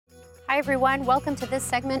Hi, everyone. Welcome to this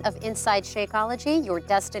segment of Inside Shakeology, your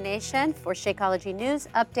destination for Shakeology news,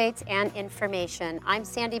 updates, and information. I'm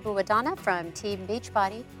Sandy Buadana from Team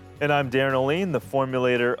Beachbody. And I'm Darren Oline, the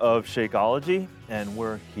formulator of Shakeology, and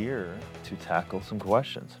we're here to tackle some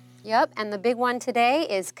questions. Yep, and the big one today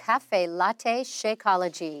is Cafe Latte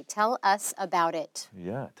Shakeology. Tell us about it.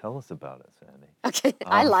 Yeah, tell us about it, Sandy. Okay,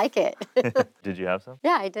 I like it. Did you have some?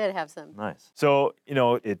 Yeah, I did have some. Nice. So,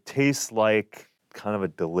 it tastes like kind of a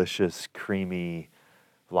delicious, creamy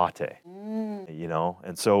latte,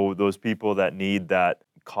 and so those people that need that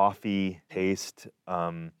coffee taste,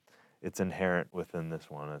 it's inherent within this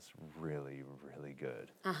one. It's really, really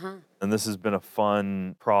good. And this has been a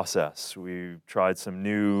fun process. We've tried some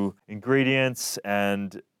new ingredients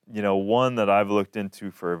and, one that I've looked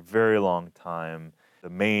into for a very long time. The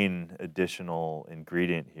main additional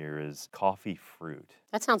ingredient here is coffee fruit.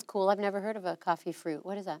 That sounds cool. I've never heard of a coffee fruit.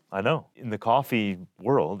 What is that? I know. In the coffee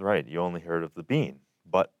world, right, you only heard of the bean.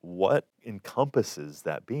 But what encompasses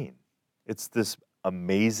that bean? It's this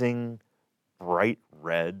amazing, bright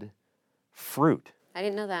red fruit. I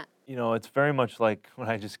didn't know that. It's very much like when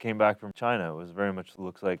I just came back from China. It was very much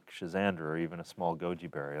looks like schizandra or even a small goji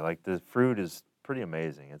berry. Like the fruit is pretty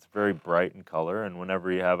amazing. It's very bright in color, and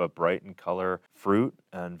whenever you have a bright in color fruit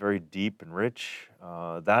and very deep and rich,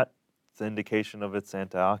 that's the indication of its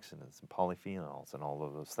antioxidants and polyphenols and all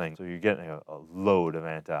of those things. So you're getting a load of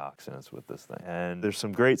antioxidants with this thing. And there's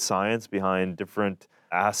some great science behind different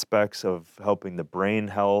aspects of helping the brain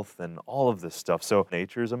health and all of this stuff. So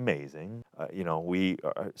nature is amazing. We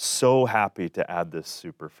are so happy to add this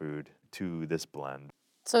superfood to this blend.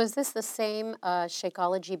 So is this the same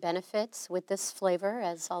Shakeology benefits with this flavor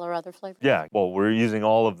as all our other flavors? Yeah, well, we're using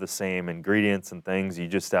all of the same ingredients and things. You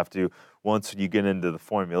just have to, once you get into the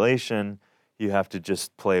formulation, you have to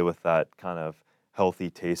just play with that kind of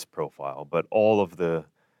healthy taste profile. But all of the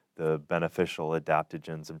beneficial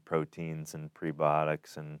adaptogens and proteins and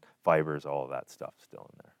prebiotics and fibers, all of that stuff still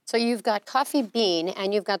in there. So you've got coffee bean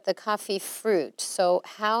and you've got the coffee fruit. So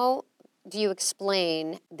how do you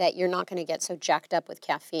explain that you're not going to get so jacked up with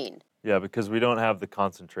caffeine? Yeah, because we don't have the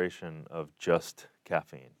concentration of just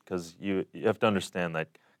caffeine. Because you have to understand that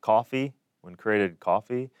coffee, when created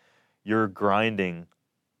coffee, you're grinding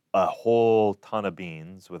a whole ton of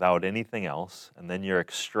beans without anything else, and then you're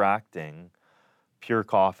extracting pure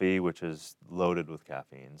coffee, which is loaded with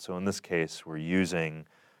caffeine. So in this case, we're using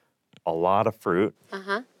a lot of fruit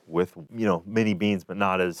with, many beans, but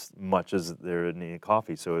not as much as there in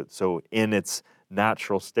coffee. So in its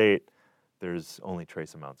natural state, there's only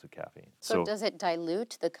trace amounts of caffeine. So does it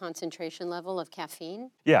dilute the concentration level of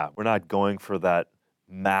caffeine? Yeah, we're not going for that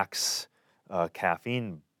max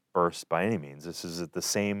caffeine burst by any means. This is at the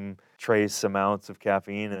same trace amounts of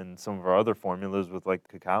caffeine in some of our other formulas with like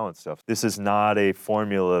cacao and stuff. This is not a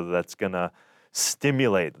formula that's gonna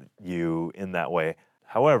stimulate you in that way.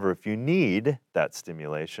 However, if you need that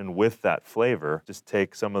stimulation with that flavor, just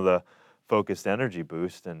take some of the focused energy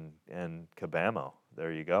boost and kabamo.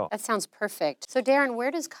 There you go. That sounds perfect. So Darren,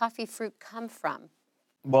 where does coffee fruit come from?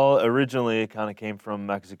 Well, originally it kind of came from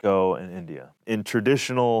Mexico and India. In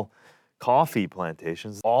traditional coffee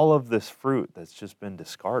plantations, all of this fruit that's just been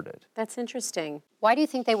discarded. That's interesting. Why do you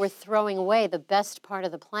think they were throwing away the best part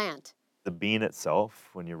of the plant? The bean itself,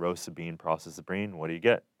 when you roast the bean, process the bean, what do you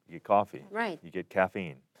get? You get coffee. Right. You get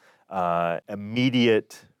caffeine.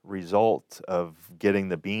 Immediate result of getting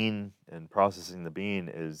the bean and processing the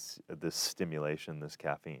bean is this stimulation, this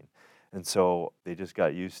caffeine. And so they just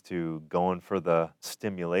got used to going for the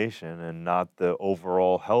stimulation and not the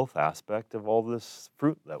overall health aspect of all this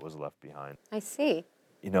fruit that was left behind. I see.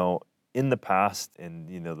 In the past, and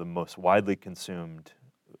the most widely consumed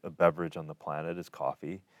beverage on the planet is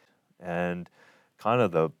coffee. And kind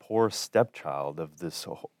of the poor stepchild of this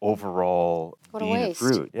overall bean of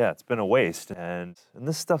fruit. Yeah, it's been a waste. And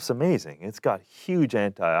this stuff's amazing. It's got huge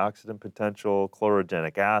antioxidant potential,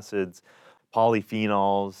 chlorogenic acids,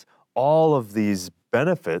 polyphenols, all of these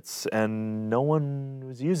benefits, and no one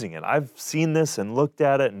was using it. I've seen this and looked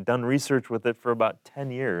at it and done research with it for about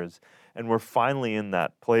 10 years, and we're finally in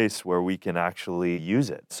that place where we can actually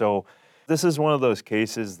use it. So this is one of those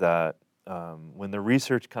cases that when the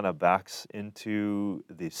research kind of backs into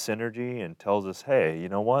the synergy and tells us, hey, you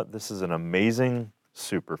know what, this is an amazing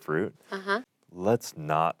superfruit. Let's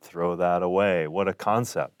not throw that away. What a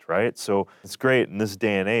concept, right? So it's great in this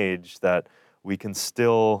day and age that we can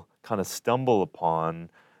still kind of stumble upon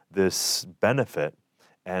this benefit,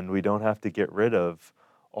 and we don't have to get rid of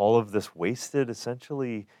all of this wasted,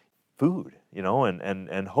 essentially, food,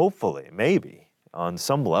 and hopefully, maybe, on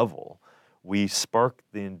some level, we sparked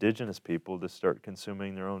the indigenous people to start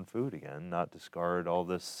consuming their own food again, not discard all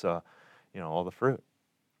this, all the fruit.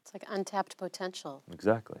 It's like untapped potential.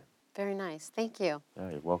 Exactly. Very nice. Thank you.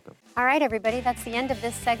 Yeah, you're welcome. All right, everybody, that's the end of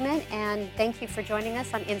this segment, and thank you for joining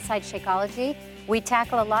us on Inside Shakeology. We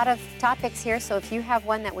tackle a lot of topics here, so if you have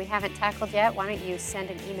one that we haven't tackled yet, why don't you send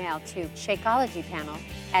an email to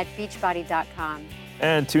shakeologypanel@beachbody.com.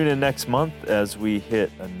 And tune in next month as we hit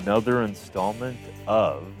another installment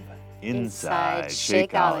of Inside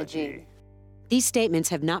Shakeology. These statements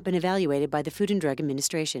have not been evaluated by the Food and Drug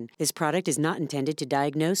Administration. This product is not intended to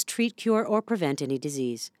diagnose, treat, cure, or prevent any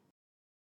disease.